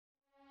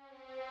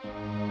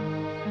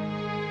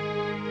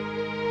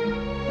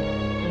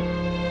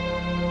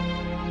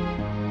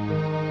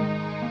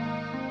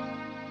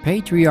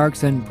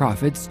Patriarchs and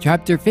Prophets,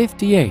 Chapter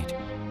 58,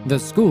 The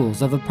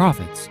Schools of the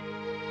Prophets.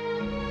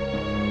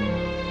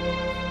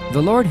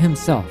 The Lord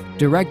Himself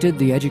directed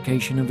the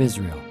education of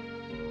Israel.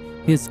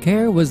 His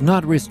care was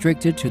not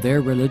restricted to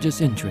their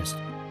religious interest.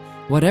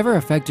 Whatever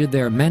affected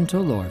their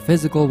mental or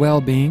physical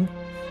well-being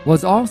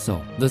was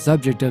also the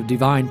subject of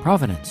divine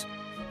providence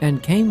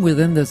and came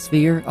within the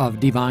sphere of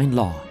divine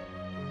law.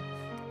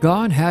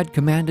 God had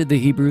commanded the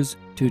Hebrews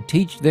to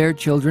teach their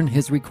children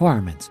His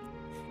requirements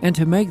and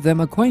to make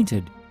them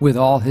acquainted with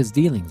all His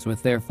dealings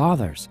with their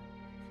fathers.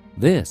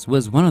 This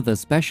was one of the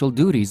special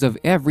duties of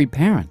every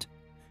parent,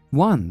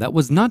 one that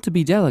was not to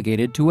be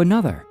delegated to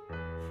another.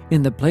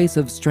 In the place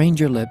of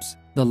stranger lips,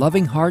 the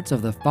loving hearts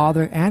of the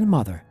father and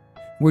mother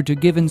were to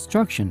give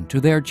instruction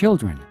to their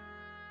children.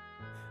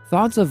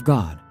 Thoughts of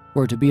God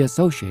were to be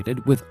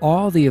associated with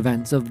all the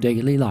events of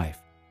daily life.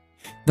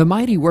 The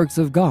mighty works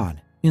of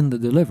God in the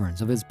deliverance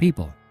of His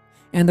people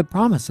and the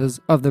promises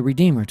of the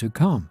Redeemer to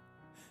come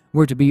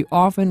were to be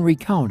often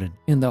recounted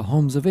in the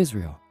homes of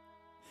Israel,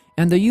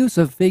 and the use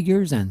of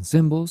figures and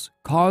symbols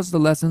caused the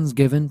lessons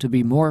given to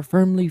be more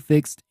firmly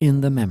fixed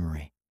in the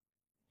memory.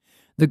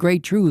 The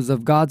great truths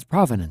of God's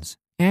providence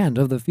and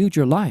of the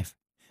future life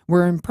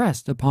were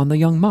impressed upon the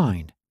young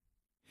mind.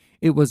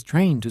 It was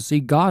trained to see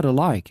God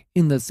alike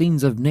in the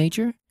scenes of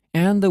nature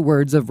and the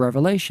words of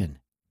revelation.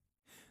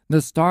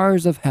 The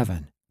stars of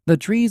heaven, the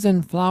trees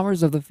and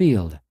flowers of the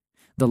field,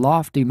 the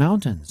lofty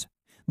mountains,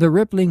 the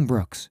rippling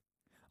brooks,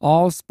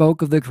 all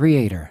spoke of the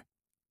Creator.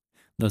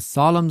 The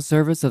solemn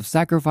service of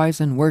sacrifice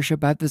and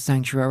worship at the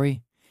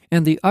sanctuary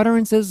and the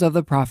utterances of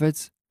the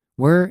prophets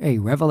were a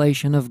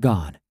revelation of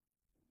God.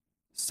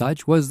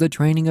 Such was the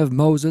training of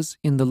Moses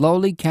in the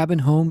lowly cabin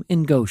home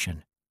in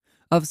Goshen,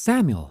 of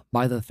Samuel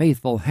by the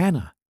faithful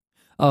Hannah,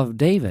 of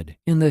David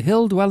in the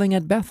hill dwelling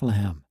at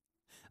Bethlehem,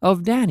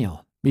 of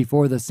Daniel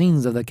before the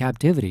scenes of the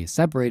captivity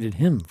separated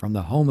him from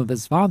the home of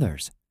his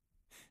fathers.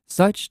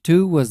 Such,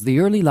 too, was the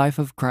early life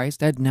of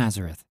Christ at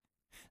Nazareth,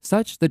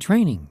 such the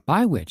training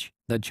by which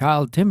the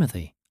child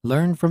Timothy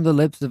learned from the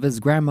lips of his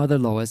grandmother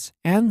Lois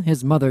and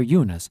his mother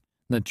Eunice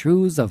the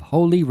truths of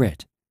Holy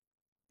Writ.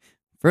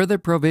 Further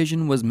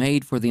provision was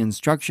made for the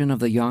instruction of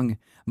the young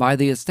by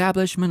the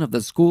establishment of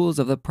the schools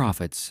of the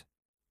prophets.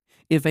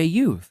 If a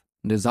youth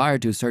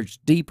desired to search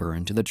deeper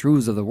into the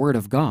truths of the Word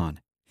of God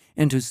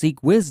and to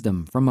seek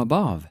wisdom from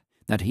above,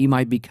 that he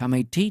might become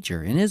a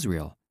teacher in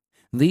Israel,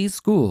 these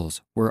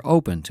schools were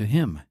open to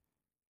him.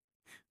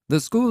 The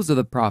schools of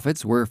the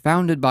prophets were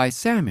founded by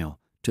Samuel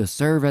to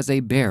serve as a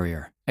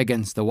barrier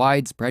against the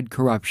widespread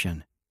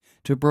corruption,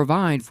 to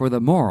provide for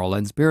the moral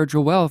and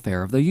spiritual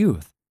welfare of the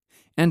youth,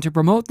 and to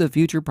promote the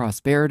future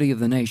prosperity of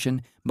the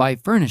nation by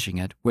furnishing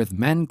it with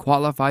men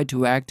qualified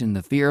to act in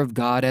the fear of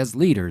God as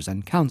leaders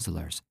and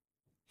counselors.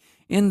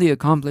 In the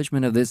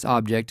accomplishment of this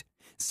object,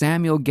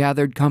 Samuel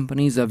gathered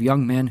companies of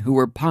young men who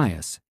were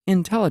pious,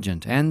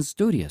 intelligent, and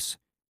studious.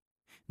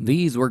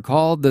 These were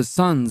called the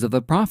sons of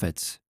the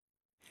prophets.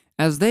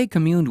 As they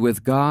communed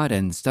with God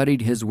and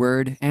studied His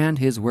Word and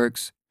His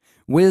works,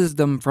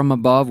 wisdom from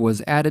above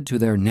was added to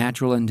their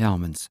natural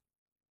endowments.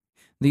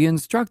 The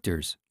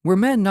instructors were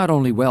men not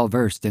only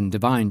well-versed in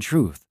divine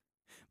truth,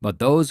 but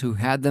those who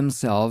had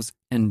themselves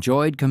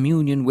enjoyed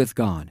communion with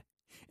God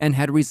and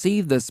had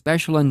received the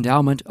special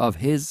endowment of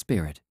His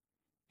Spirit.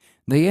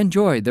 They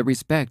enjoyed the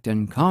respect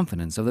and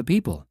confidence of the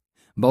people,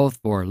 both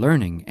for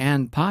learning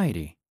and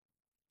piety.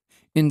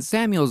 In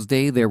Samuel's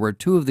day there were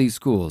two of these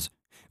schools,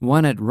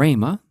 one at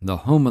Ramah, the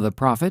home of the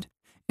prophet,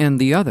 and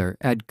the other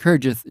at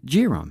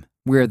Kirjath-Jearim,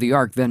 where the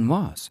ark then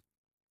was.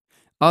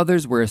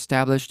 Others were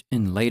established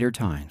in later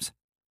times.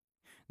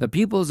 The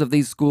pupils of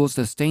these schools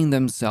sustained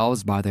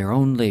themselves by their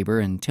own labor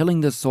in tilling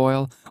the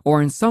soil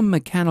or in some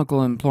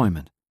mechanical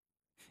employment.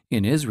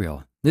 In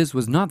Israel, this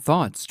was not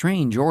thought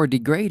strange or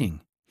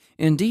degrading.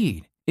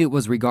 Indeed, it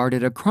was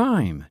regarded a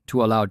crime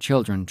to allow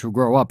children to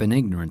grow up in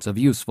ignorance of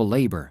useful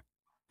labor.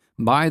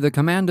 By the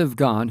command of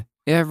God,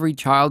 every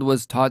child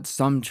was taught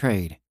some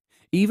trade,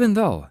 even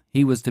though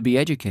he was to be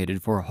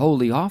educated for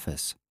holy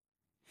office.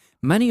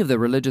 Many of the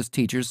religious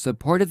teachers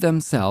supported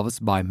themselves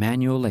by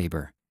manual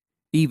labor.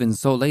 Even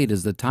so late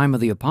as the time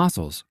of the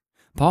apostles,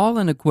 Paul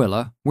and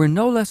Aquila were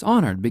no less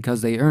honored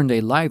because they earned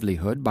a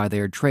livelihood by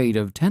their trade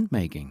of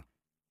tent-making.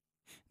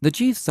 The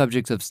chief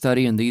subjects of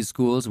study in these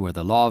schools were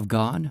the law of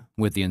God,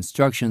 with the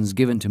instructions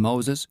given to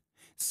Moses,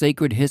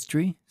 sacred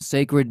history,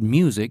 sacred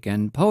music,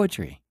 and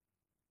poetry.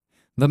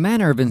 The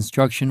manner of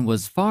instruction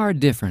was far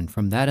different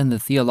from that in the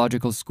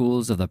theological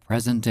schools of the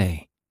present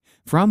day,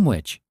 from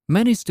which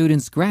many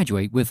students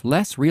graduate with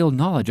less real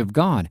knowledge of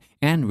God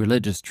and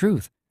religious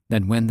truth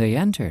than when they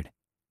entered.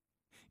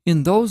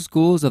 In those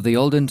schools of the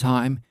olden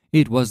time,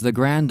 it was the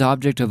grand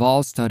object of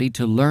all study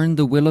to learn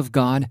the will of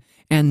God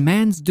and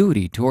man's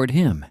duty toward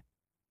Him.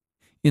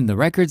 In the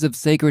records of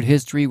sacred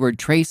history were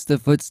traced the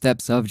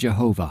footsteps of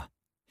Jehovah.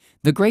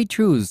 The great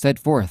truths set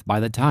forth by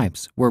the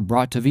types were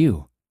brought to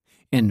view,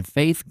 and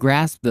faith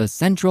grasped the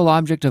central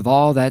object of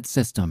all that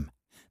system,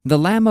 the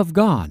Lamb of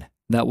God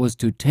that was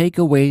to take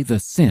away the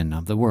sin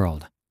of the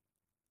world.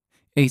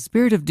 A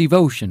spirit of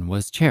devotion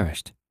was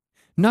cherished,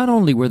 Not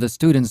only were the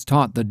students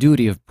taught the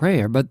duty of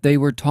prayer, but they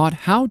were taught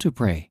how to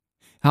pray,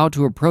 how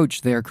to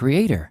approach their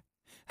Creator,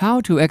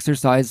 how to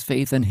exercise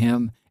faith in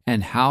Him,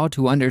 and how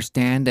to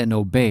understand and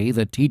obey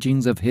the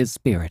teachings of His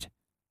Spirit.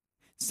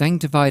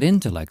 Sanctified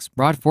intellects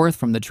brought forth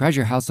from the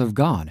treasure house of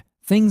God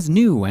things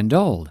new and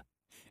old,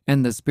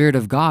 and the Spirit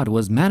of God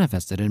was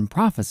manifested in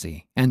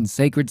prophecy and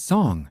sacred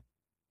song.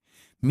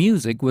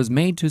 Music was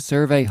made to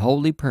serve a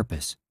holy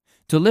purpose,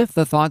 to lift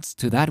the thoughts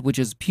to that which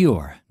is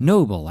pure,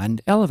 noble,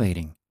 and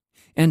elevating,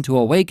 and to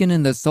awaken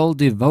in the soul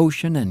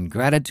devotion and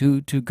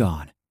gratitude to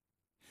God.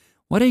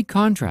 What a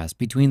contrast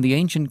between the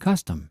ancient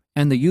custom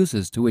and the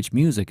uses to which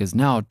music is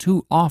now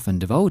too often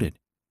devoted.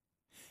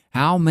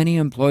 How many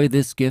employ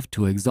this gift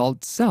to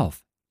exalt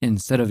self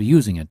instead of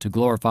using it to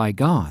glorify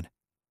God?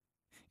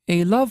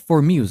 A love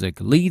for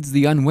music leads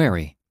the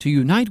unwary to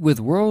unite with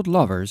world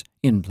lovers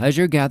in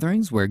pleasure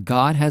gatherings where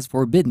God has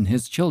forbidden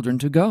His children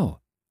to go.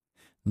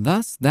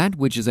 Thus, that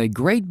which is a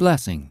great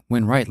blessing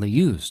when rightly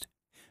used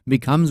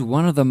becomes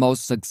one of the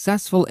most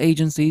successful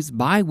agencies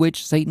by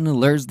which Satan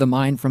allures the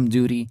mind from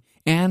duty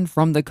and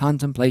from the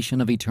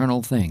contemplation of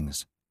eternal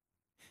things.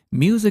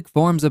 Music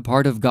forms a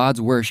part of God's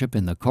worship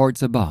in the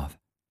courts above,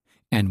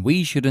 and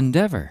we should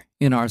endeavor,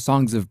 in our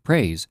songs of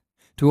praise,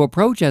 to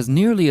approach as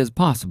nearly as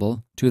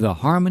possible to the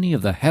harmony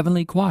of the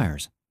heavenly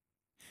choirs.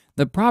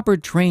 The proper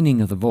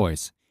training of the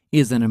voice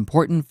is an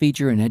important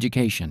feature in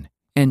education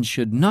and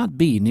should not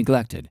be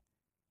neglected.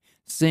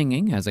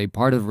 Singing as a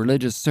part of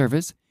religious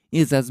service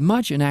is as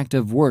much an act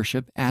of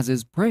worship as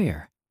is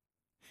prayer.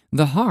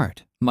 The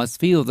heart must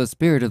feel the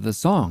spirit of the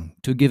song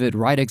to give it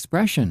right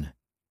expression.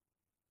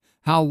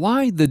 How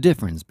wide the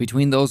difference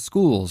between those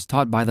schools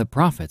taught by the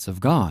prophets of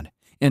God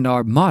and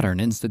our modern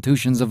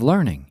institutions of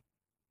learning.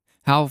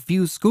 How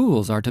few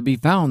schools are to be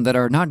found that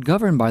are not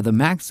governed by the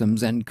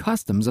maxims and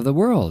customs of the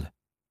world.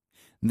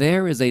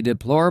 There is a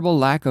deplorable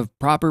lack of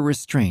proper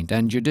restraint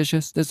and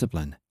judicious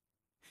discipline.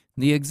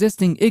 The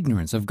existing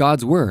ignorance of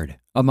God's Word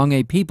among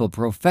a people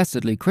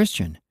professedly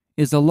Christian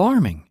is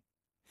alarming.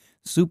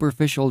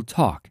 Superficial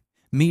talk,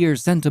 mere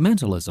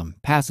sentimentalism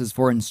passes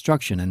for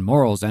instruction in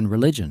morals and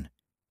religion.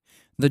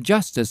 The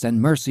justice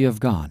and mercy of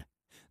God,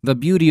 the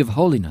beauty of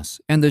holiness,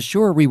 and the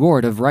sure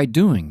reward of right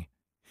doing,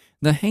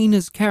 the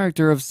heinous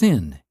character of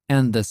sin,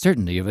 and the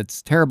certainty of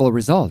its terrible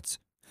results,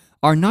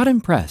 are not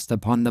impressed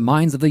upon the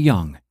minds of the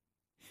young.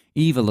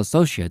 Evil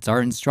associates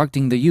are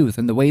instructing the youth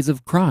in the ways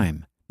of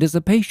crime,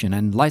 dissipation,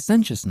 and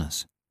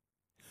licentiousness.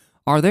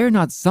 Are there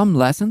not some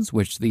lessons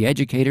which the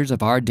educators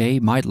of our day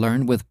might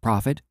learn with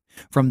profit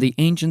from the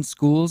ancient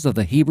schools of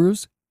the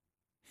Hebrews?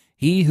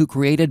 He who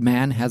created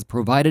man has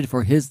provided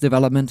for his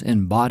development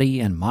in body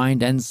and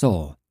mind and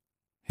soul.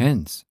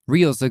 Hence,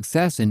 real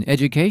success in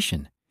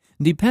education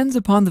depends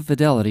upon the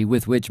fidelity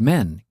with which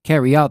men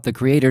carry out the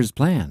Creator's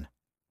plan.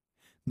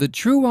 The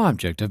true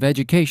object of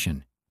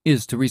education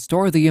is to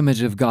restore the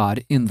image of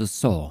God in the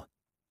soul.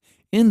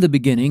 In the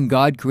beginning,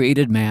 God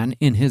created man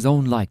in His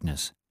own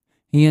likeness.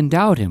 He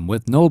endowed him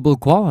with noble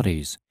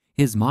qualities.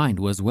 His mind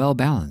was well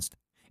balanced,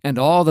 and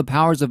all the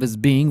powers of his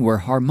being were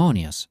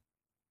harmonious.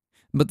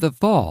 But the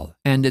fall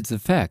and its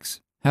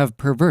effects have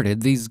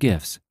perverted these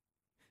gifts.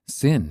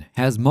 Sin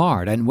has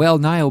marred and well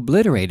nigh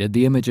obliterated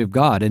the image of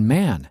God in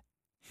man.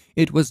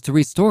 It was to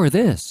restore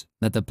this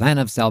that the plan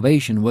of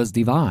salvation was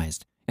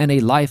devised, and a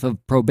life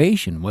of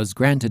probation was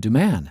granted to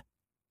man.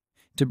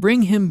 To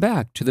bring him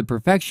back to the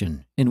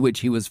perfection in which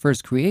he was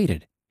first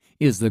created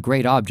is the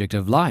great object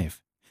of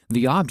life,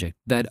 the object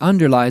that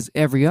underlies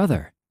every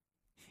other.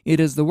 It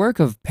is the work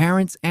of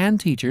parents and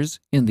teachers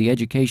in the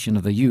education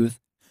of the youth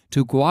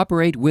to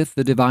cooperate with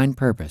the divine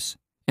purpose,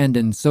 and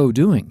in so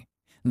doing,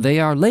 they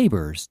are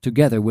laborers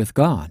together with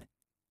God.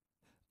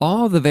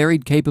 All the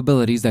varied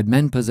capabilities that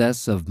men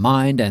possess of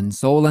mind and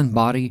soul and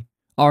body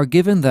are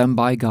given them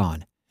by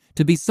God,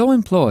 to be so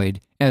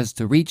employed as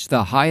to reach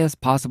the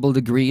highest possible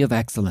degree of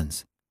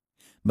excellence.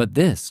 But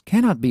this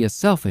cannot be a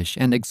selfish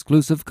and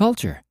exclusive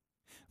culture,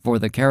 for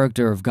the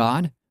character of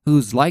God,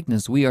 whose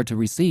likeness we are to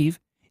receive,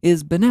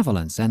 is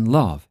benevolence and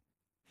love.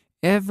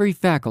 Every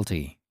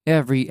faculty,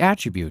 every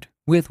attribute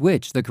with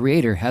which the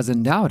Creator has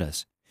endowed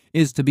us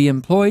is to be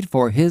employed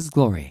for His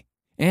glory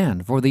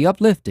and for the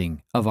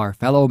uplifting of our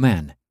fellow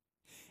men.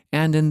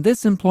 And in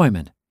this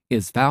employment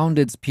is found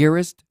its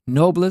purest,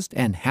 noblest,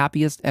 and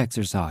happiest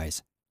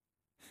exercise.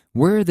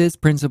 Were this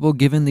principle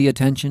given the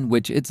attention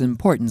which its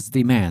importance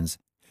demands,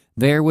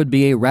 there would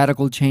be a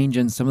radical change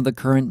in some of the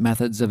current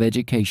methods of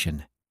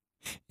education.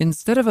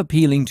 Instead of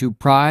appealing to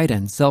pride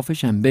and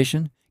selfish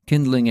ambition,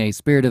 kindling a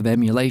spirit of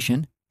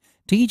emulation,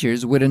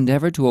 teachers would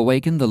endeavor to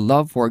awaken the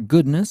love for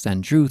goodness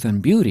and truth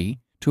and beauty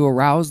to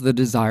arouse the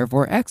desire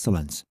for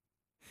excellence.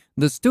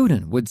 The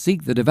student would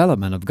seek the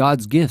development of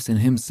God's gifts in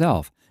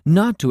himself,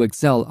 not to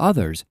excel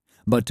others,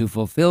 but to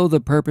fulfill the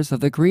purpose of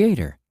the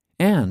Creator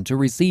and to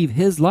receive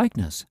His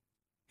likeness.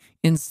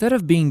 Instead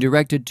of being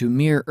directed to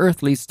mere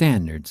earthly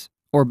standards,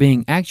 or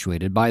being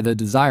actuated by the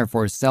desire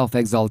for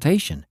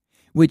self-exaltation,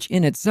 which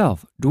in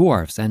itself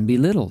dwarfs and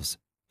belittles,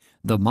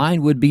 the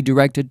mind would be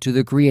directed to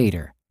the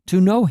Creator, to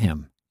know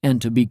Him,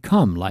 and to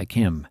become like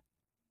Him.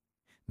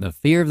 The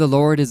fear of the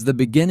Lord is the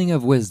beginning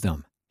of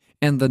wisdom,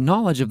 and the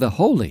knowledge of the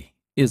holy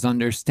is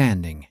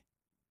understanding.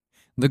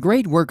 The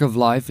great work of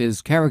life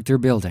is character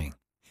building,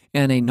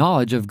 and a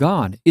knowledge of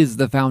God is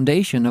the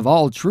foundation of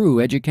all true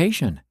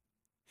education.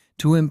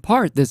 To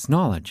impart this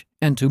knowledge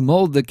and to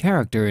mold the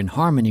character in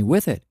harmony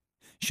with it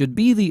should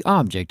be the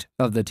object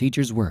of the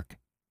teacher's work.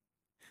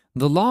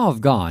 The law of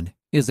God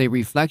is a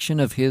reflection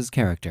of His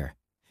character.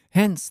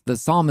 Hence the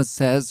psalmist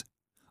says,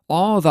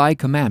 "All thy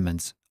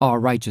commandments are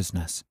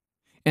righteousness,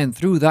 and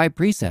through thy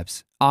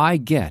precepts I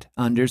get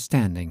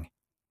understanding."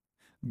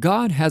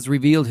 God has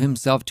revealed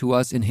Himself to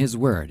us in His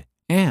Word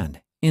and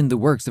in the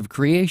works of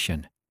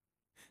creation.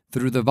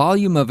 Through the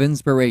volume of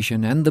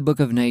inspiration and the book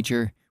of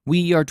nature,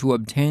 we are to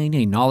obtain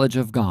a knowledge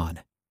of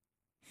God.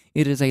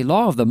 It is a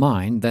law of the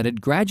mind that it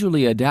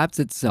gradually adapts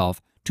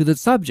itself to the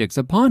subjects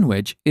upon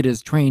which it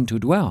is trained to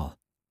dwell.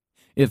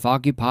 If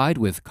occupied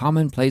with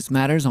commonplace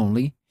matters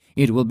only,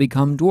 it will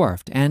become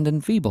dwarfed and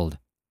enfeebled.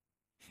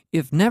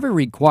 If never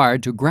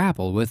required to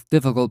grapple with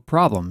difficult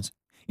problems,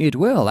 it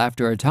will,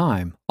 after a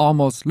time,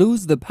 almost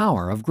lose the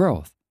power of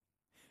growth.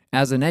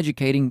 As an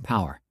educating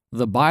power,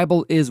 the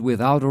Bible is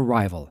without a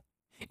rival.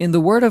 In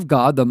the Word of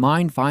God, the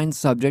mind finds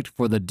subject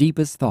for the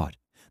deepest thought,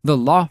 the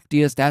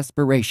loftiest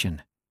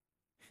aspiration.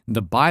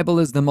 The Bible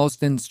is the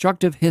most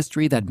instructive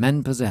history that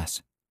men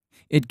possess.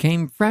 It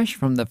came fresh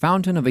from the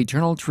fountain of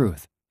eternal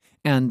truth,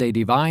 and a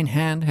divine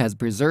hand has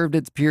preserved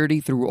its purity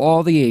through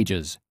all the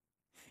ages.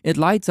 It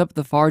lights up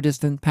the far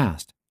distant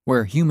past,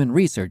 where human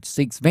research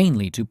seeks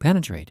vainly to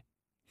penetrate.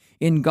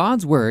 In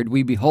God's Word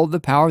we behold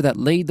the power that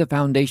laid the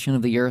foundation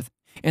of the earth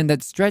and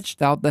that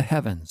stretched out the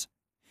heavens.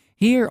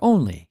 Here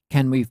only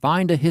can we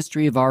find a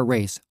history of our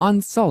race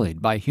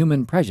unsullied by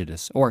human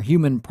prejudice or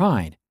human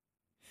pride.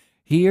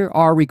 Here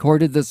are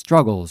recorded the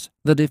struggles,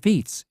 the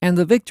defeats, and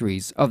the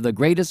victories of the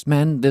greatest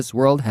men this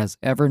world has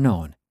ever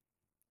known.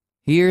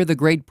 Here the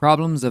great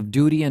problems of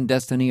duty and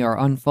destiny are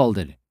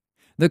unfolded.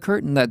 The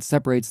curtain that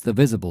separates the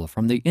visible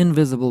from the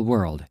invisible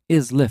world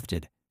is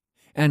lifted,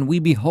 and we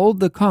behold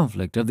the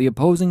conflict of the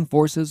opposing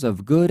forces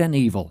of good and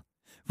evil,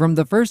 from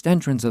the first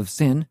entrance of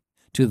sin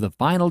to the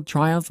final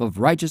triumph of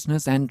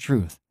righteousness and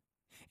truth.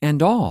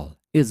 And all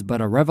is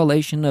but a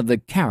revelation of the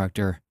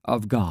character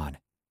of God.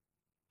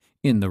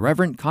 In the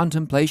reverent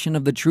contemplation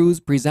of the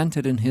truths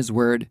presented in His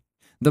Word,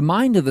 the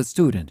mind of the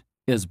student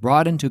is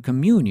brought into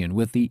communion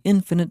with the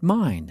infinite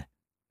mind.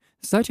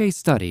 Such a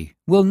study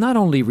will not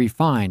only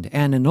refine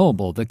and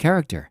ennoble the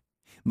character,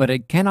 but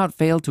it cannot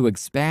fail to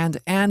expand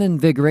and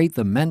invigorate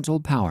the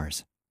mental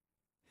powers.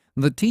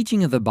 The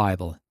teaching of the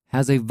Bible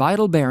has a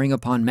vital bearing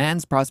upon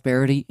man's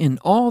prosperity in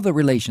all the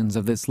relations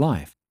of this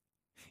life.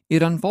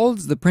 It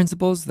unfolds the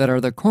principles that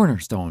are the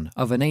cornerstone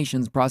of a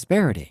nation's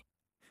prosperity,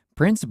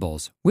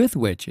 principles with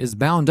which is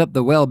bound up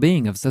the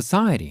well-being of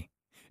society,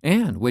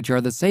 and which are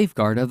the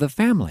safeguard of the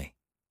family,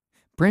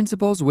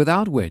 principles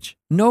without which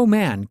no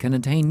man can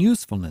attain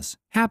usefulness,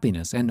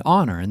 happiness, and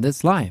honor in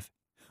this life,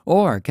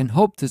 or can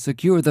hope to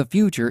secure the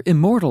future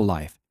immortal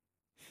life.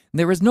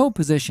 There is no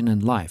position in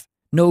life,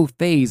 no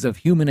phase of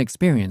human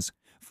experience,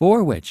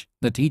 for which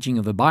the teaching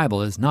of the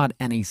Bible is not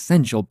an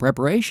essential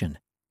preparation.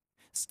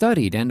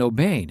 Studied and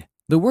obeyed,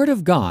 the Word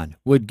of God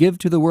would give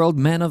to the world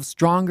men of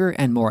stronger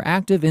and more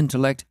active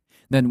intellect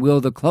than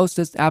will the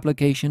closest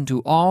application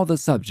to all the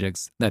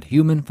subjects that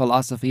human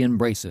philosophy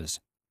embraces.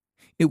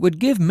 It would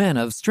give men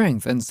of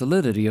strength and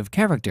solidity of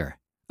character,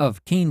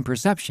 of keen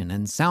perception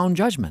and sound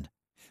judgment,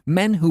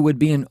 men who would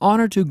be an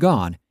honor to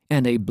God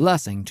and a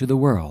blessing to the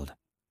world.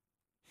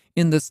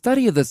 In the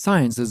study of the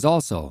sciences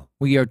also,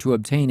 we are to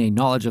obtain a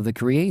knowledge of the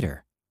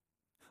Creator.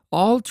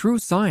 All true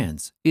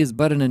science is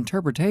but an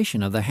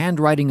interpretation of the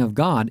handwriting of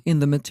God in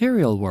the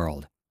material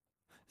world.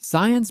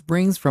 Science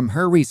brings from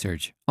her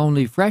research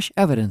only fresh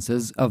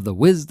evidences of the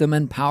wisdom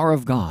and power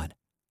of God.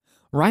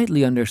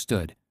 Rightly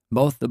understood,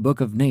 both the book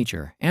of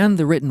nature and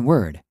the written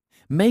word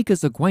make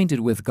us acquainted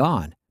with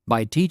God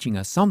by teaching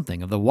us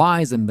something of the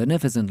wise and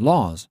beneficent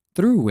laws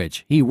through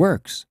which He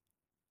works.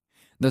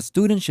 The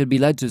student should be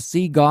led to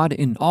see God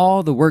in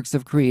all the works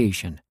of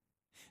creation.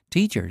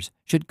 Teachers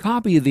should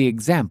copy the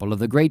example of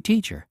the great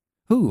teacher,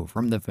 who,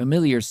 from the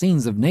familiar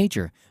scenes of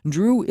nature,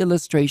 drew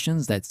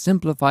illustrations that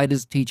simplified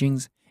his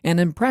teachings and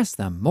impressed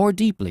them more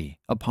deeply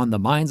upon the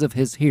minds of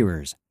his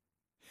hearers.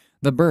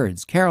 The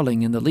birds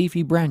caroling in the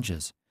leafy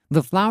branches,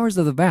 the flowers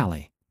of the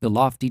valley, the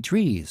lofty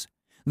trees,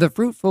 the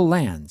fruitful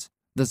lands,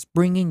 the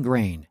springing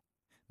grain,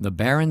 the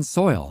barren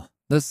soil,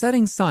 the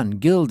setting sun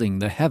gilding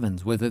the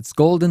heavens with its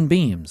golden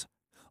beams,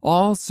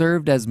 all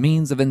served as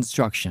means of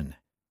instruction.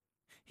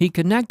 He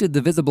connected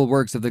the visible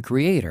works of the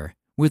Creator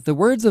with the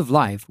words of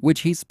life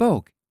which He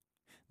spoke,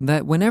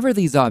 that whenever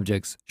these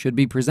objects should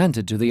be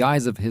presented to the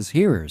eyes of His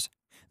hearers,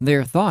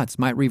 their thoughts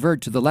might revert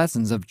to the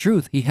lessons of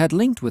truth He had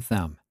linked with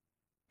them.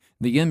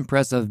 The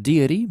impress of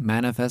deity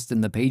manifest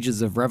in the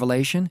pages of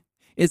Revelation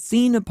is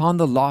seen upon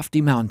the lofty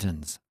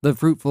mountains, the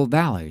fruitful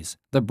valleys,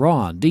 the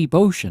broad, deep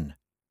ocean.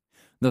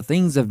 The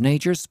things of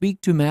nature speak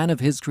to man of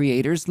his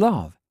Creator's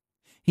love.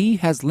 He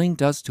has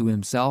linked us to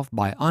Himself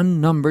by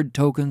unnumbered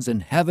tokens in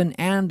heaven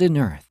and in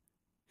earth.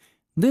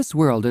 This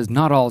world is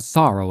not all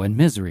sorrow and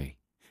misery.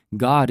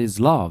 God is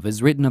love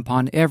is written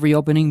upon every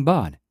opening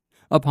bud,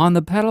 upon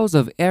the petals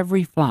of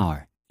every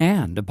flower,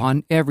 and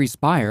upon every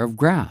spire of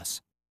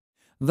grass.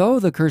 Though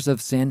the curse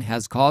of sin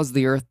has caused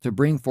the earth to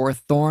bring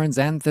forth thorns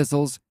and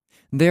thistles,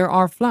 there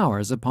are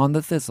flowers upon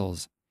the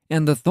thistles,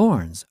 and the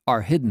thorns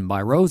are hidden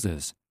by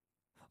roses.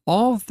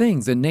 All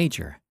things in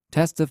nature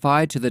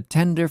testify to the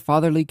tender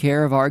fatherly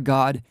care of our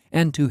God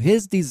and to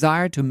His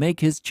desire to make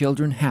His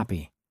children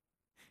happy.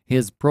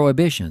 His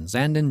prohibitions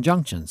and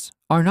injunctions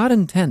are not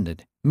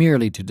intended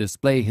merely to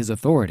display His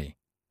authority,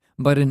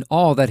 but in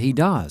all that He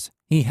does,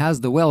 He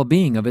has the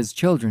well-being of His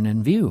children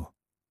in view.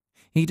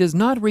 He does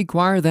not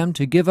require them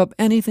to give up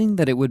anything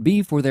that it would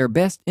be for their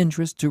best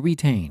interest to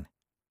retain.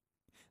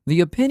 The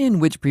opinion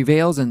which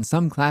prevails in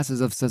some classes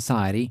of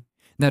society,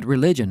 that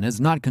religion is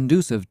not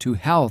conducive to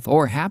health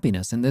or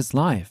happiness in this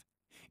life,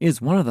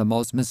 is one of the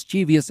most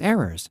mischievous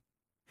errors.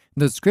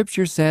 The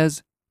Scripture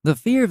says, "The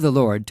fear of the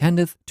Lord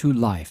tendeth to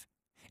life,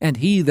 and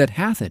he that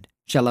hath it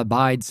shall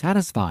abide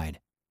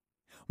satisfied."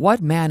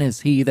 What man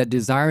is he that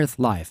desireth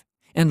life,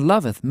 and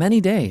loveth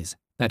many days,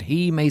 that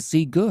he may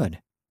see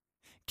good?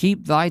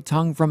 Keep thy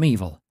tongue from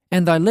evil,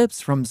 and thy lips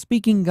from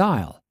speaking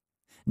guile.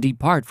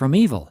 Depart from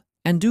evil,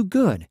 and do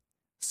good.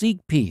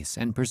 Seek peace,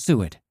 and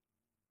pursue it.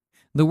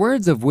 The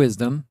words of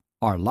wisdom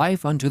are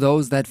life unto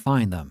those that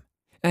find them,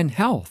 and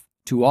health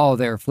to all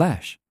their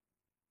flesh.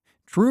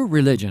 True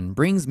religion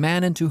brings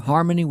man into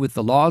harmony with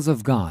the laws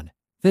of God,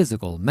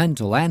 physical,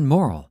 mental, and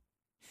moral.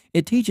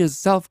 It teaches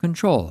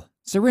self-control,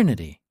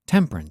 serenity,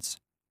 temperance.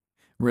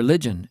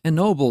 Religion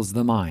ennobles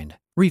the mind,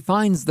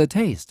 refines the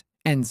taste,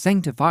 and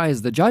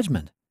sanctifies the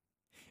judgment.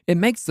 It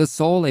makes the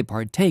soul a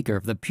partaker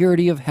of the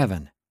purity of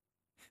heaven.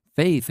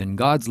 Faith in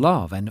God's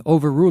love and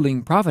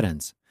overruling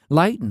providence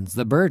lightens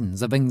the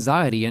burdens of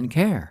anxiety and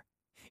care.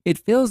 It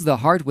fills the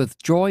heart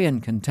with joy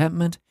and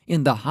contentment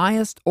in the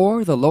highest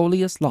or the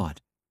lowliest lot.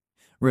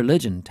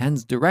 Religion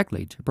tends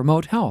directly to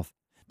promote health,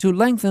 to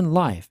lengthen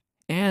life,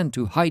 and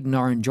to heighten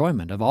our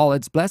enjoyment of all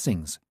its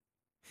blessings.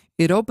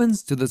 It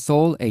opens to the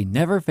soul a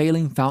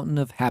never-failing fountain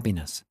of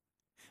happiness.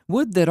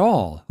 Would that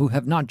all who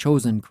have not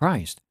chosen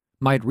Christ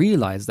might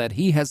realize that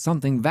He has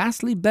something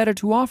vastly better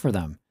to offer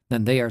them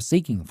than they are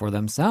seeking for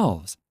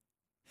themselves.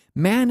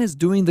 Man is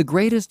doing the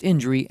greatest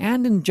injury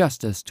and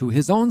injustice to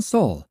his own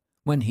soul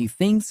when he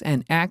thinks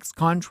and acts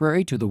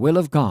contrary to the will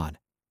of God.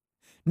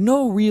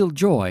 No real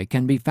joy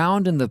can be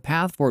found in the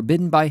path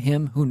forbidden by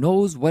Him who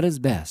knows what is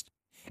best,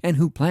 and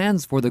who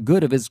plans for the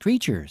good of His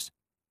creatures.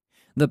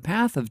 The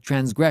path of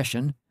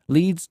transgression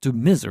leads to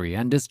misery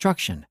and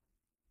destruction.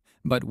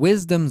 But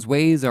wisdom's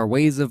ways are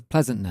ways of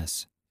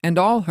pleasantness, and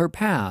all her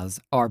paths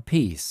are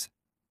peace.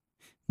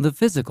 The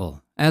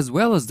physical, as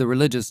well as the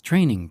religious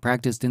training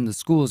practiced in the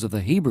schools of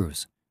the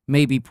Hebrews,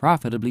 may be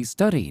profitably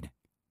studied.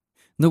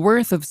 The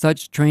worth of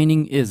such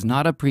training is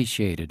not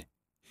appreciated.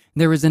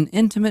 There is an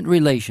intimate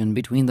relation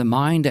between the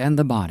mind and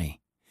the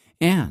body,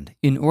 and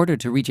in order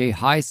to reach a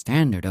high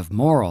standard of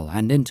moral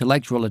and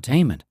intellectual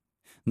attainment,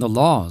 the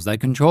laws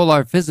that control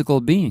our physical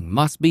being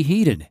must be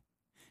heeded.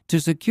 To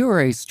secure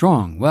a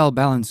strong,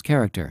 well-balanced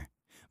character,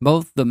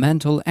 both the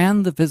mental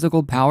and the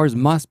physical powers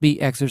must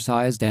be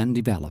exercised and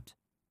developed.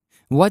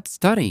 What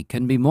study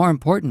can be more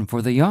important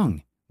for the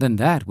young than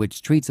that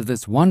which treats of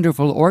this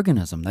wonderful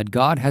organism that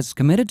God has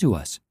committed to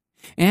us,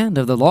 and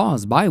of the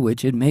laws by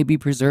which it may be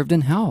preserved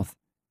in health?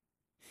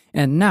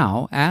 And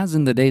now, as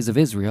in the days of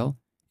Israel,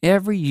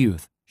 every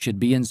youth should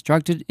be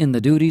instructed in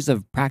the duties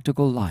of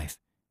practical life.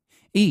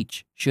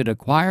 Each should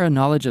acquire a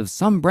knowledge of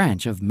some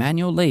branch of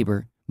manual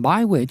labor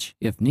by which,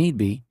 if need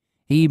be,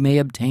 he may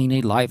obtain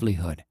a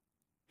livelihood.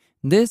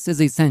 This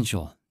is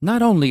essential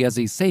not only as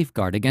a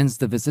safeguard against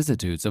the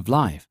vicissitudes of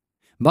life,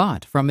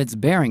 but from its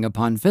bearing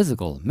upon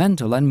physical,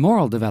 mental, and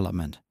moral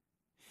development.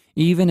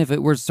 Even if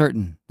it were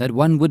certain that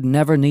one would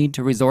never need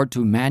to resort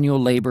to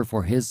manual labor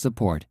for his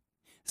support,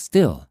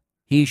 still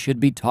he should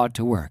be taught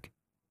to work.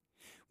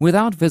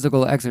 Without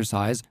physical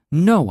exercise,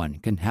 no one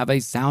can have a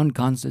sound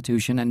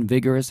constitution and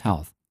vigorous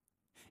health.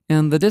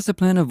 And the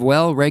discipline of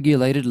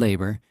well-regulated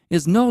labor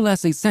is no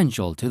less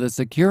essential to the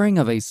securing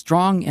of a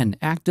strong and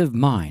active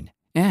mind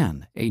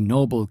and a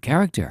noble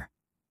character.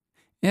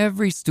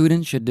 Every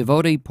student should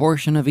devote a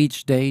portion of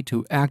each day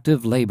to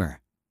active labor.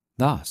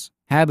 Thus,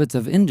 habits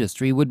of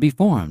industry would be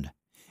formed,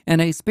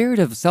 and a spirit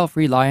of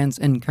self-reliance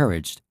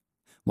encouraged,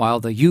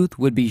 while the youth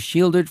would be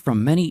shielded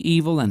from many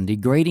evil and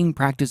degrading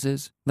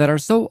practices that are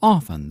so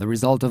often the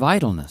result of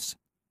idleness.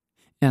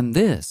 And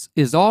this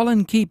is all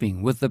in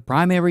keeping with the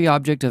primary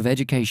object of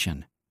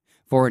education.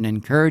 For in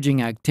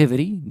encouraging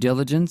activity,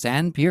 diligence,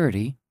 and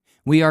purity,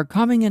 we are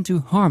coming into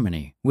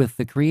harmony with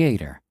the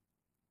Creator.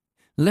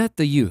 Let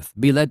the youth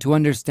be led to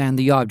understand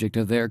the object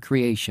of their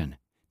creation,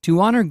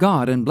 to honor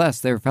God and bless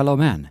their fellow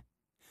men.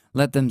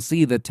 Let them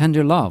see the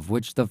tender love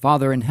which the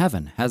Father in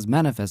heaven has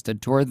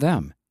manifested toward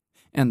them,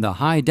 and the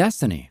high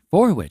destiny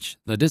for which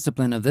the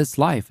discipline of this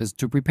life is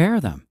to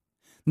prepare them,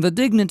 the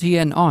dignity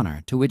and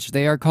honor to which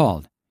they are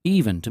called,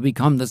 even to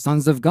become the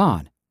sons of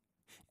God.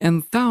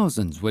 and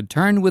thousands would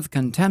turn with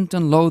contempt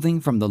and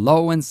loathing from the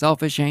low and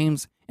selfish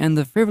aims and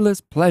the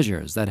frivolous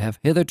pleasures that have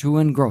hitherto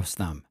engrossed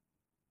them.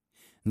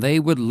 They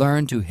would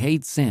learn to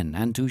hate sin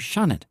and to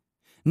shun it,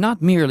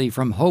 not merely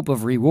from hope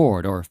of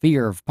reward or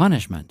fear of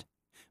punishment,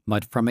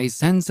 but from a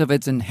sense of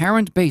its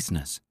inherent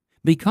baseness,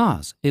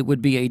 because it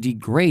would be a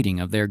degrading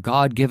of their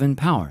God-given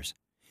powers,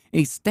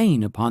 a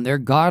stain upon their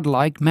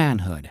godlike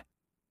manhood.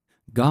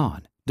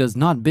 God does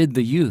not bid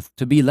the youth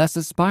to be less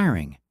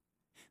aspiring.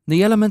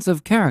 The elements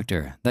of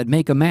character that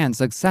make a man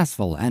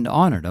successful and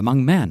honored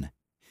among men,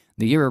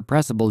 the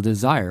irrepressible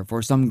desire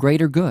for some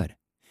greater good,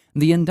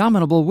 the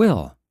indomitable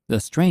will, the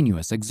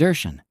strenuous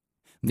exertion,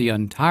 the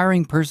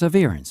untiring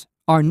perseverance,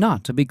 are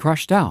not to be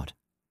crushed out.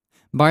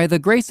 By the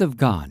grace of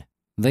God,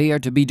 they are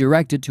to be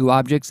directed to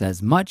objects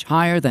as much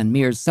higher than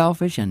mere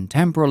selfish and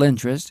temporal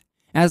interest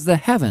as the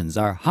heavens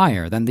are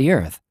higher than the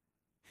earth.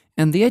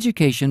 And the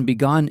education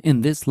begun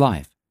in this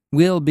life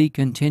will be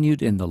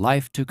continued in the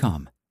life to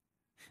come.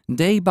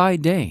 Day by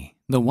day,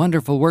 the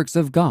wonderful works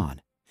of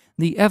God,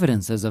 the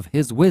evidences of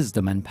His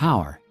wisdom and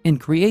power in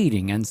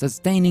creating and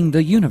sustaining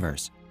the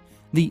universe,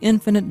 the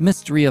infinite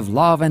mystery of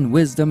love and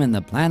wisdom in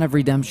the plan of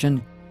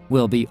redemption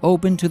will be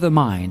opened to the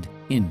mind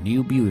in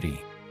new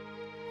beauty.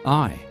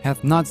 Eye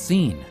hath not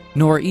seen,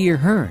 nor ear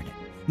heard,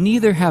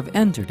 neither have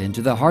entered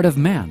into the heart of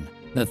man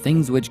the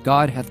things which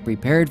God hath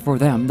prepared for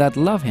them that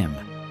love Him.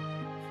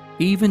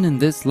 Even in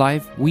this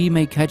life we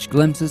may catch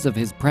glimpses of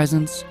His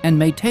presence and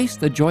may taste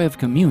the joy of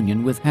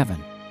communion with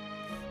heaven.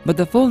 But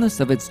the fullness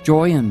of its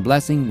joy and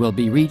blessing will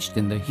be reached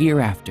in the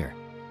hereafter.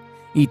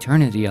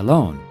 Eternity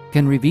alone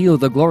can reveal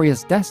the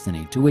glorious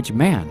destiny to which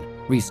man,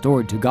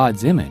 restored to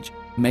God's image,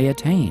 may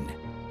attain.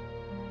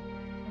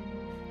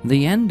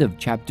 The end of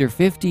chapter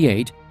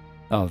 58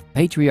 of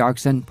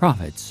Patriarchs and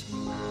Prophets.